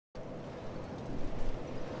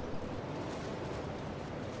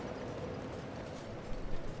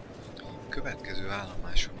Következő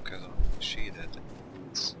állomásunk ez a shaded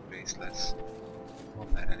rész lesz. Van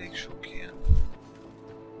már elég sok ilyen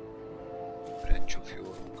branch of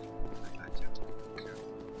york, meglátjátok kell.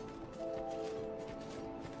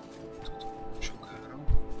 Tudom sokára.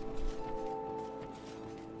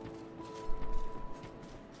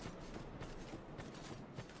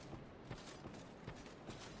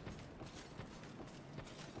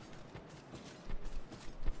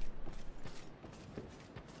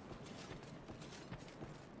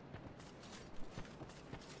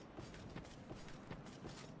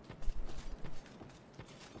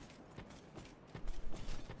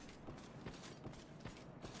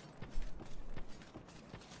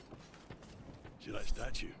 See that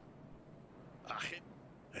statue?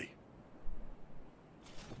 Hey.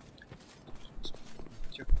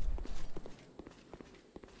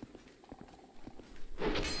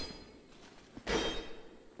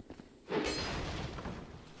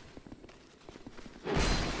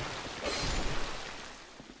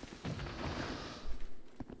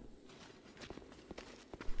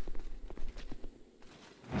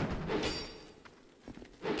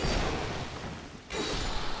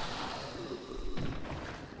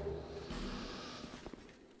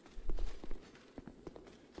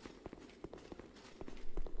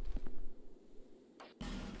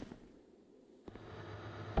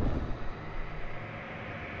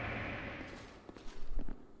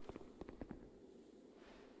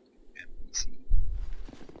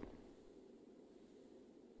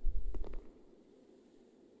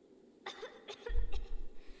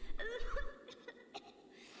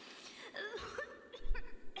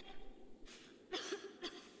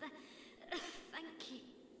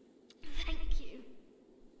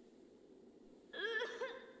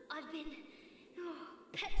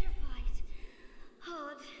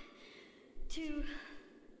 To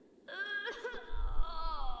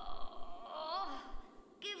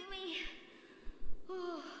give me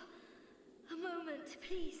a moment,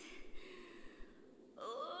 please.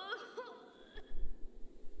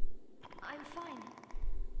 I'm fine.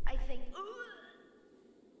 I think.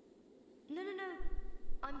 No.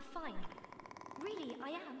 I'm fine. Really, I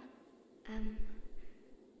am.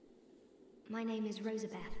 My name is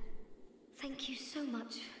Rosabeth. Thank you so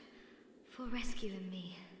much for rescuing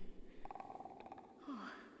me.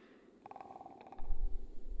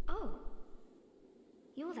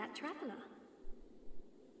 You're that traveller.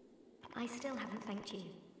 I still haven't thanked you.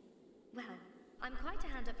 Well, I'm quite a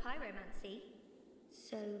hand at pyromancy,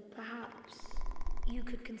 so perhaps you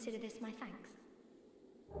could consider this my thanks.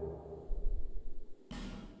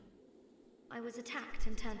 I was attacked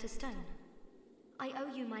and turned to stone. I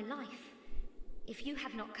owe you my life. If you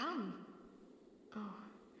had not come... Oh,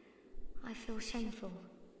 I feel shameful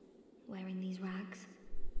wearing these rags.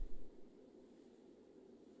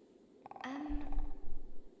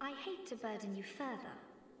 I hate to burden you further,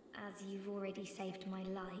 as you've already saved my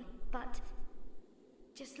life, but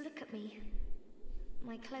just look at me.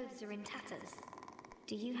 My clothes are in tatters.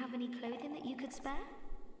 Do you have any clothing that you could spare?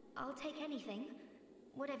 I'll take anything,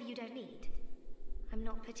 whatever you don't need. I'm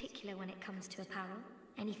not particular when it comes to apparel.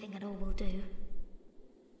 Anything at all will do.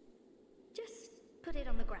 Just put it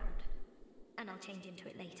on the ground, and I'll change into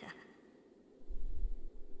it later.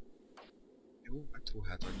 Jó, hát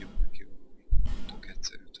ruhát adjuk neki valami tök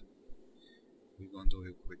egyszerűt. Úgy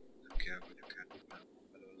gondoljuk, hogy nem kell, hogy akár duplán van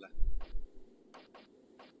belőle.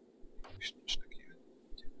 És nincs neki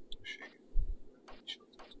jelentősége. Is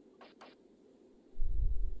adhatunk.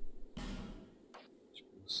 Egy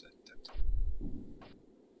plusz szettet.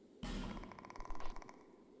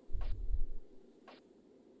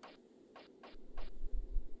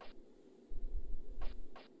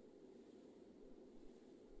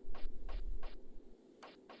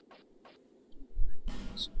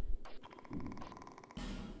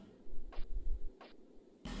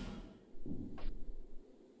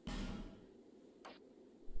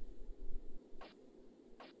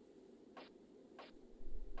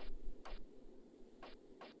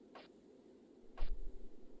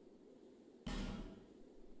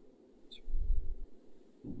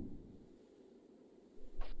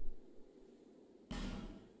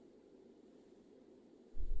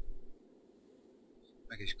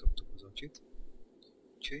 Meg is kaptuk az acsit.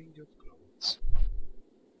 Change of clothes.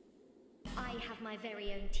 I have my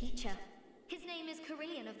very own teacher. His name is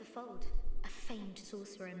Carillion of the Fold, a famed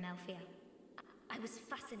sorcerer in Melfia. I was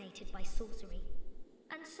fascinated by sorcery.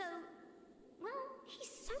 And so, well,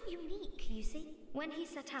 he's so unique, you see. When he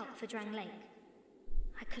set out for Drang Lake,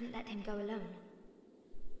 I couldn't let him go alone.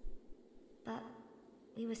 But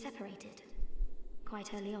we were separated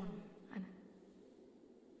quite early on.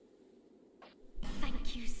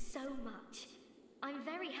 Thank you so much. I'm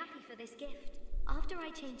very happy for this gift. After I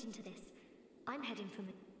change into this, I'm heading for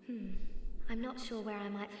I'm not sure where I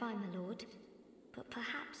might find the Lord, but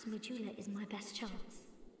perhaps Majula is my best chance.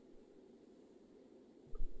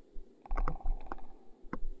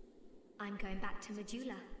 I'm going back to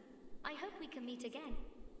Majula. I hope we can meet again.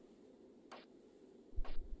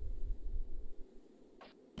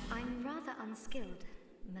 I'm rather unskilled.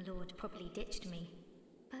 My lord probably ditched me.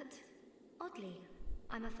 But, oddly,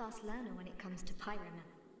 I'm a fast learner when it comes to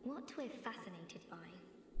pyromancy. What we're fascinated by,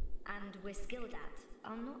 and we're skilled at,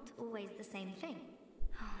 are not always the same thing.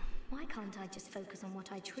 Why can't I just focus on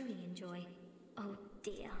what I truly enjoy? Oh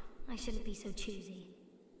dear, I shouldn't be so choosy.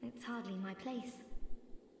 It's hardly my place.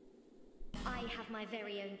 I have my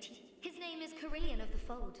very own His name is Carillion of the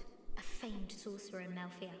Fold, a famed sorcerer in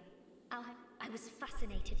Melfia. I was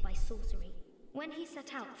fascinated by sorcery when he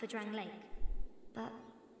set out for Drang Lake, but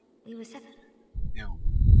we were separate. Jó.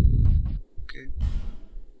 Oké.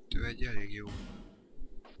 Ő egy elég jó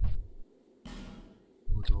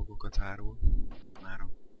dolgokat árul már a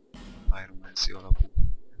pyromancy alapú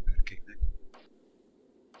emberkéknek.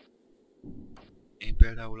 Én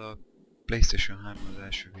például a PlayStation 3 az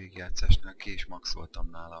első végigjátszásnál ki is maxoltam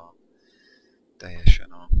nála teljesen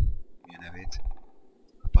mi a nevét,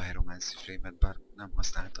 a pyromancy frame-et, bár nem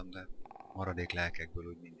használtam, de maradék lelkekből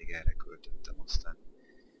úgy mindig erre költöttem, aztán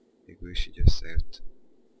végül is így összejött.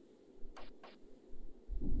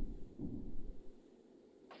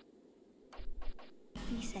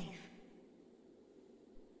 Be safe.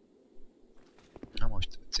 Na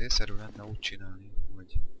most célszerű lenne úgy csinálni,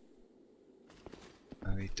 hogy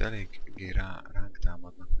itt eléggé ránk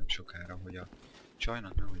támadnak nem sokára, hogy a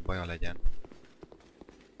csajnak nehogy baja legyen.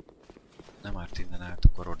 Nem árt innen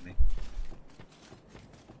eltakarodni.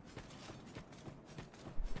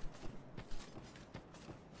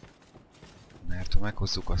 Mert ha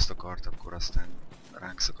meghozzuk azt a kart, akkor aztán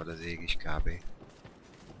ránk szakad az ég is kb.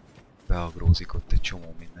 Beagrózik ott egy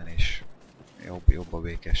csomó minden, és jobb a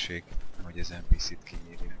békesség, hogy az NPC-t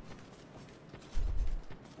kinyírják.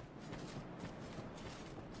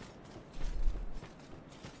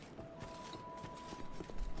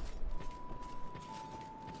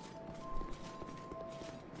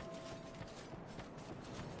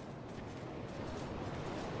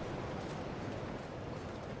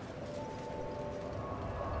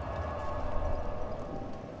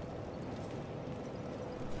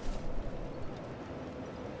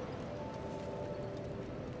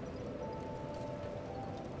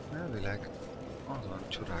 Elvileg azon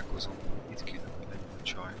csodálkozom, hogy itt kéne, hogy legyen a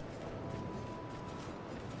csaj.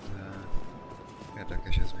 De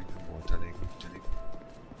érdekes, ez még nem volt elég, úgy tűnik.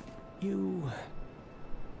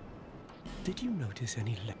 Did you notice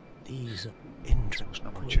any these interesting? Most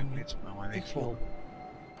nem mond semmit, mert majd még fog.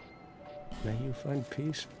 May you find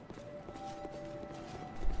peace?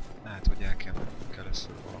 Lehet, hogy el kell mennünk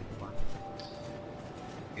először valahova.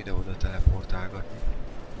 Ide-oda teleportálgatni.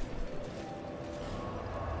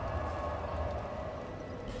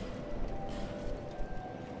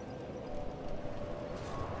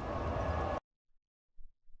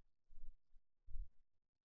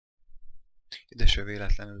 Ide se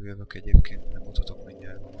véletlenül jövök egyébként, megmutatok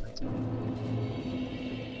mindjárt valamit.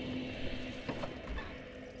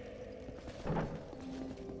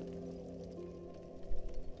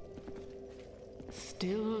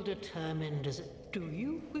 Still determined as do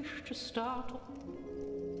you wish to start?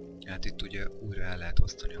 Hát itt ugye újra el lehet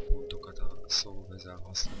osztani a pontokat a szóvezel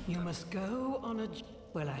használva. You must go on a...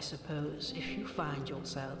 Well, I suppose if you find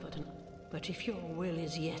yourself at an... But if your will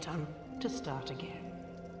is yet to start again.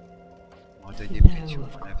 Majd egyébként jó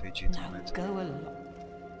van FAG-t, majd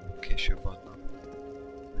később adnak.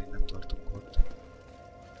 Még nem tartunk ott.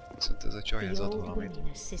 Viszont ez a csaj ez ad valamit.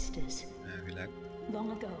 Elvileg. Long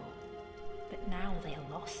ago, but now they are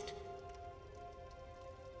lost.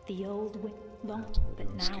 The old long,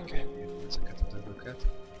 but now they are ezeket a dögöket.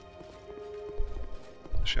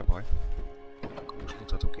 Na se baj. Akkor most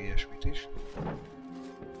mutatok ilyesmit is.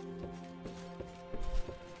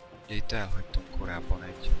 Ugye itt elhagytunk korábban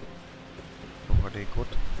egy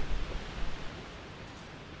rohadékot.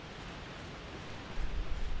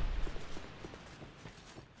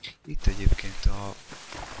 Itt egyébként a...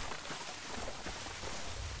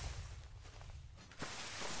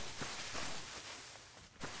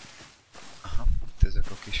 Aha, itt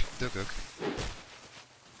ezek a kis dögök.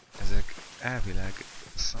 Ezek elvileg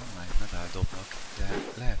sunlight medál dobnak,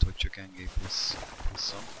 de lehet, hogy csak NG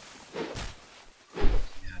pluszon.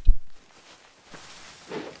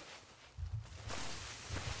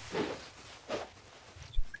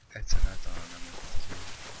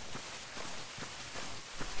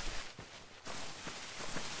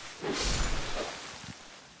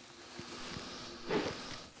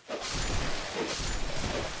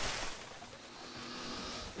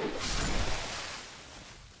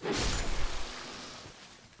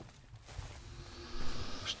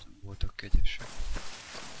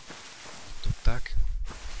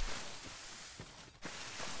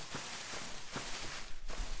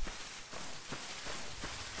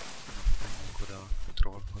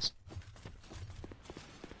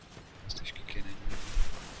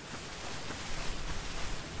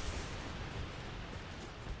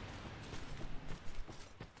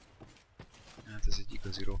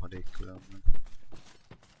 igazi rohadék különben.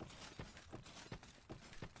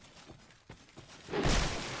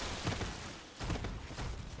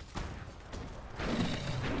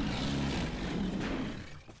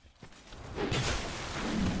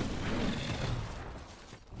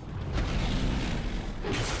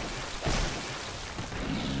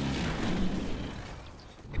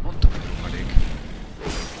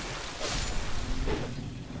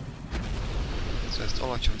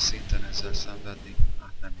 Alacsony szinten ezzel szenvedni,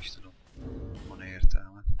 hát nem is tudom, van-e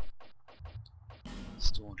értelme.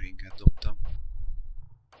 Stone Ringet dobtam.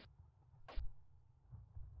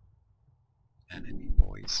 Enemy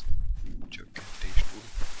Boys. Csökkentés túl.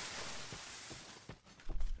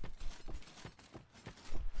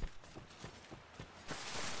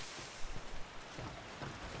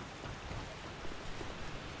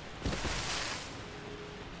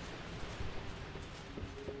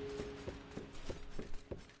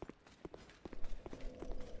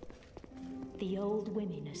 The old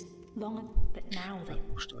women is long, but now they...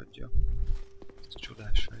 Most adja. Ez a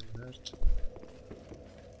csodás fegyvert.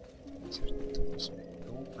 Szerintem az még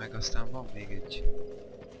jó. Meg aztán van még egy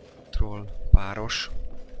troll páros.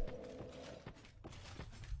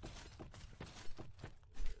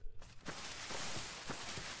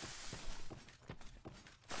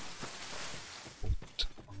 Ott,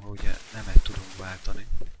 ahol ugye nemet tudunk váltani.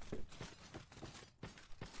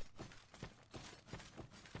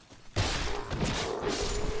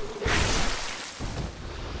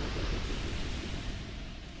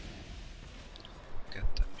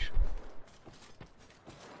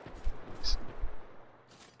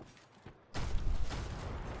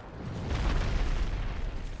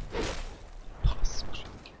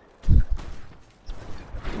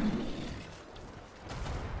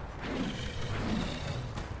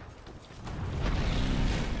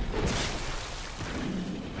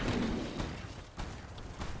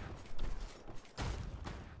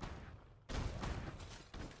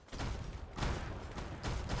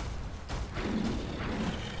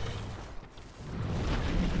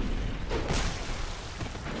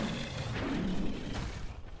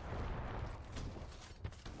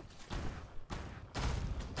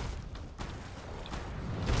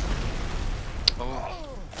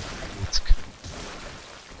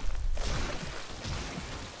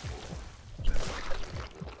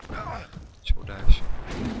 Csodás.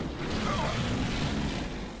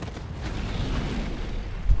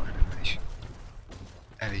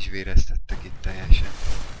 El is véreztettek itt teljesen.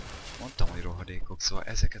 Mondtam, hogy rohadékok, szóval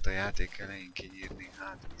ezeket a játék elején kinyírni,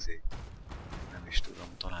 hát izé. Nem is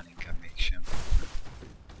tudom, talán inkább mégsem.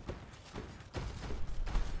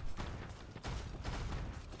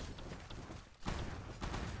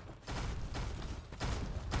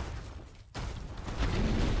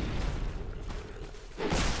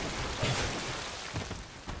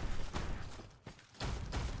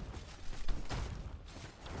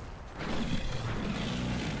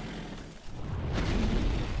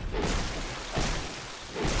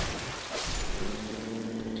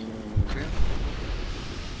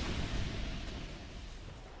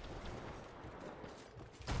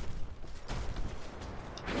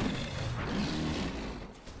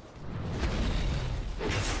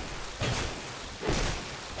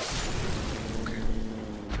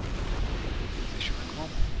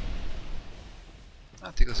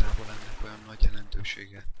 Hát igazából ennek olyan nagy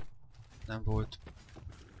jelentősége nem volt.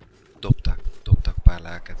 Dobtak pár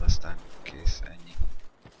lelket, aztán kész, ennyi.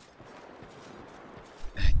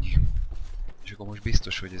 Ennyi. És akkor most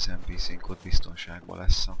biztos, hogy az NPC-nk ott biztonságban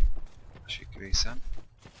lesz a másik részen.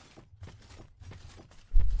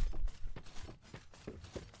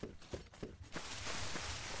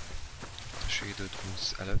 A Shaded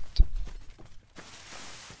Woods előtt.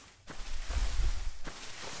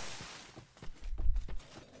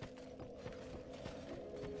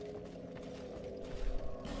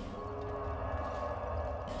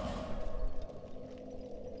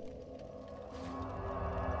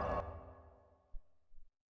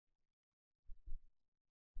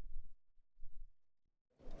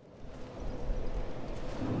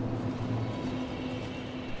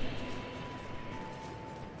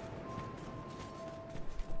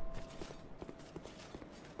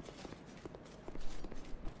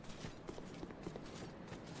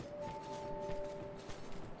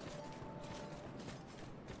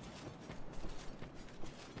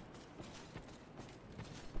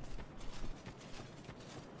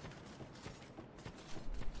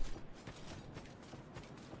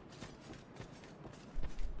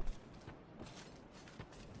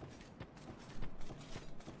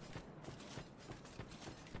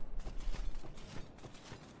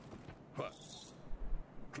 What?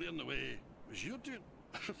 Clearing the way was your doing?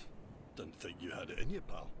 Didn't think you had it in you,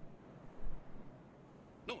 pal.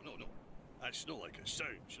 No. That's not like it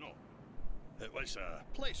sounds, no. It was a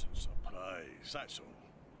pleasant surprise, that's all.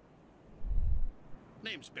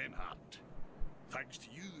 Name's Ben Hart. Thanks to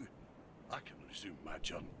you, I can resume my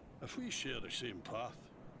journey. If we share the same path,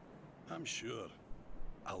 I'm sure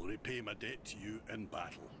I'll repay my debt to you in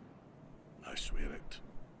battle. I swear it.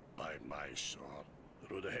 By my sword. The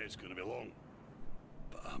road ahead's gonna be long,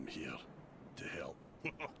 but I'm here to help.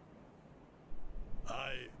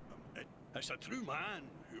 It's a true man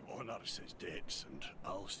who honours his debts, and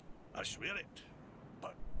I swear it.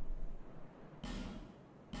 But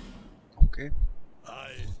Oké.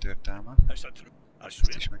 Történelme.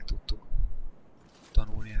 Ezt is meg tudtuk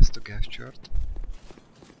tanulni, ezt a gesture-t.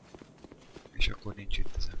 És akkor nincs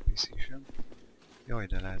itt az NPC sem. Jaj,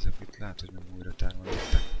 de lázak, itt lehet, hogy meg újra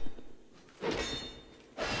támadottak.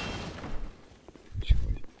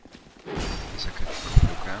 Úgyhogy ezeket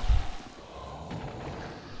kapjuk el.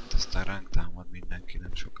 Itt aztán ránk támad mindenki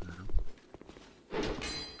nem sokára.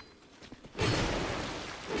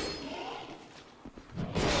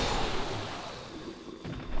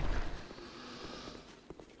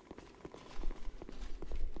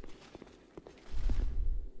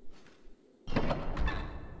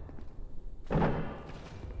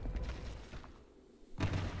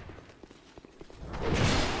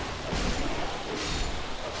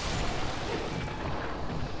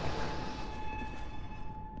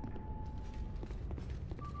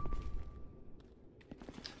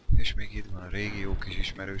 És még itt van a régi jó kis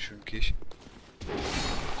ismerősünk is.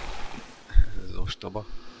 Ez az ostoba,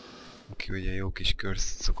 aki ugye jó kis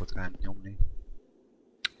körzt szokott ránk nyomni.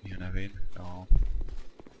 Mi a nevén? A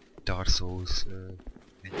Dark Souls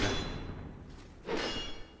egyben.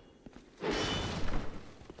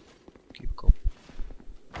 Kipkop.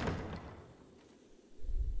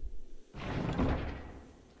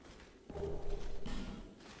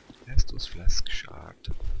 Estus Flask Shard.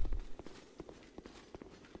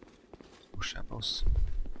 Most sem rossz.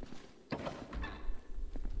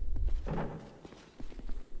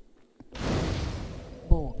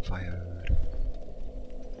 Bonfire.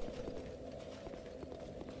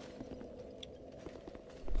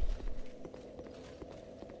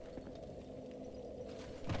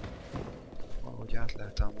 Valahogy át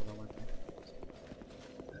lehet ám oda menni.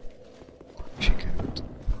 Sikerült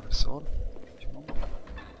párszor. Jó.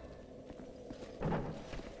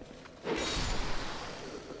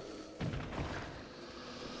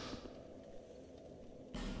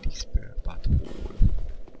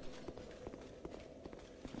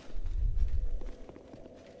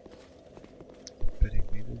 Pedig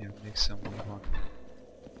még úgy emlékszem, hogy van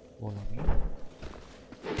valami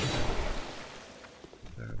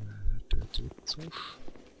felvehető cuccos.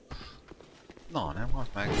 Na, nem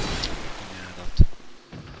halt meg a nyádat.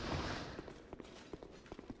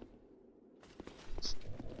 Ez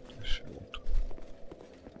volt.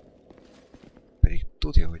 Pedig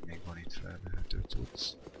tudja, hogy még van itt felvehető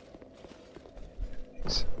cucc.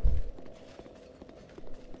 Hiszem.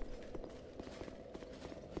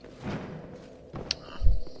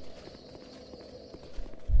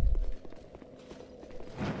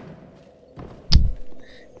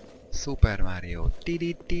 Super Mario.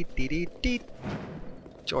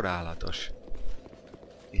 Csodálatos.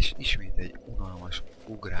 És ismét egy unalmas,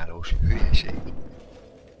 ugrálós hülyeség.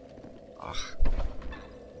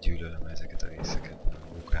 Gyűlölöm ezeket a részeket, mert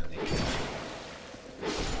ugrálni kell.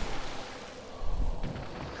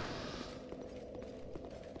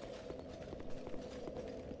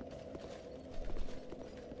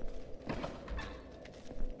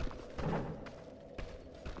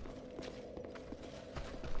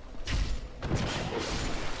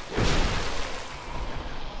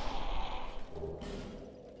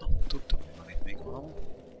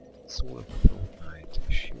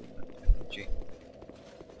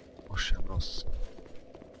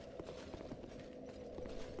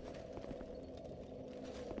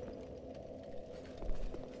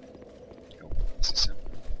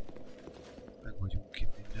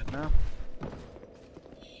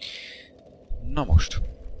 Na most.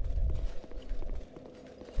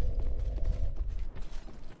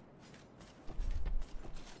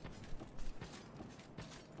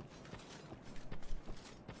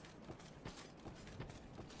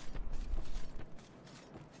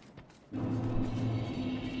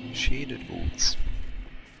 Shaded Boots.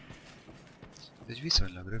 Ez egy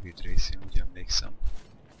viszonylag rövid rész, én úgy emlékszem.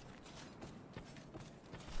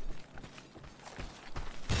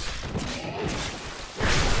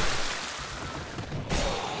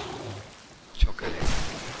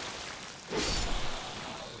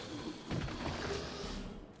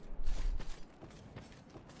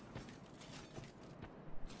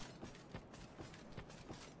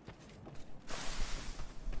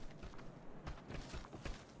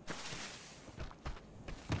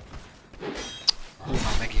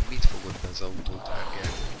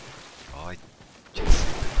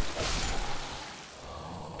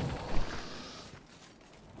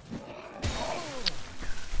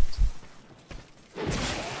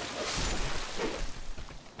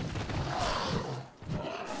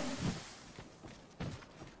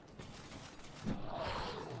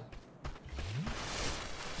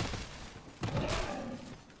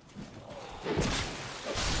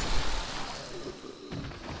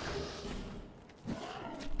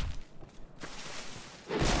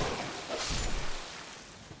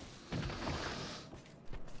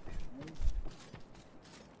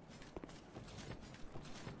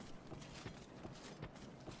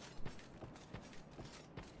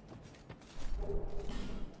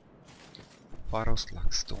 Paros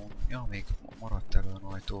Luckstone. Ja, még maradt elő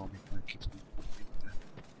a ajtó, amit majd ki tudunk nyitni,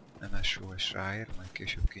 de nem SOS ráér, majd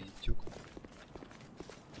később kinyitjuk.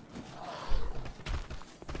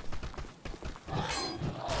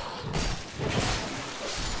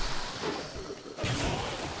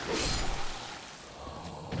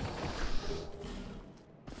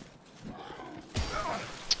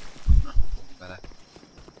 Bele.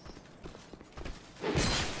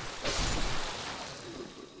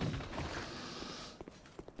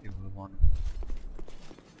 Jól van.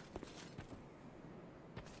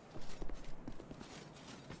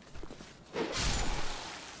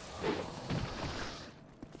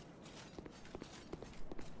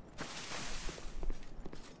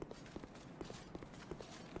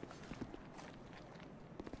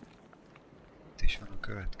 Itt is van a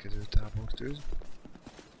következő tábortűz.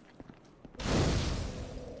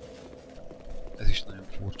 Ez is nagyon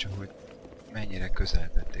furcsa, hogy mennyire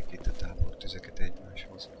közel tették itt a tábortüzeket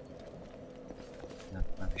egymáshoz.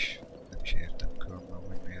 Nem is értem különben,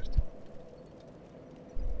 hogy miért.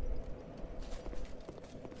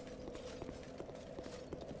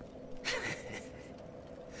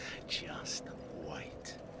 Just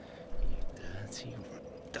wait, you dirty...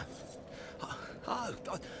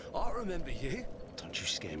 I remember you. Don't you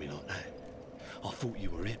scare me like that. I thought you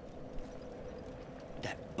were it.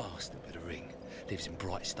 That bastard with the ring lives in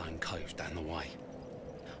Brightstone Cove down the way.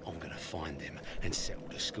 I'm gonna find him and settle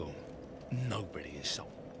the score. Nobody insult.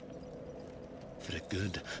 For the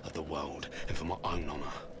good of the world and for my own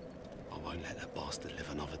honour, I won't let that bastard live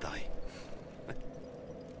another day.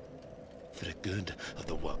 For the good of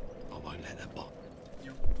the world, I won't let that bastard...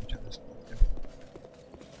 Jó, ugyanezt mondja.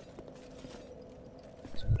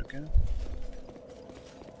 Az őrgen.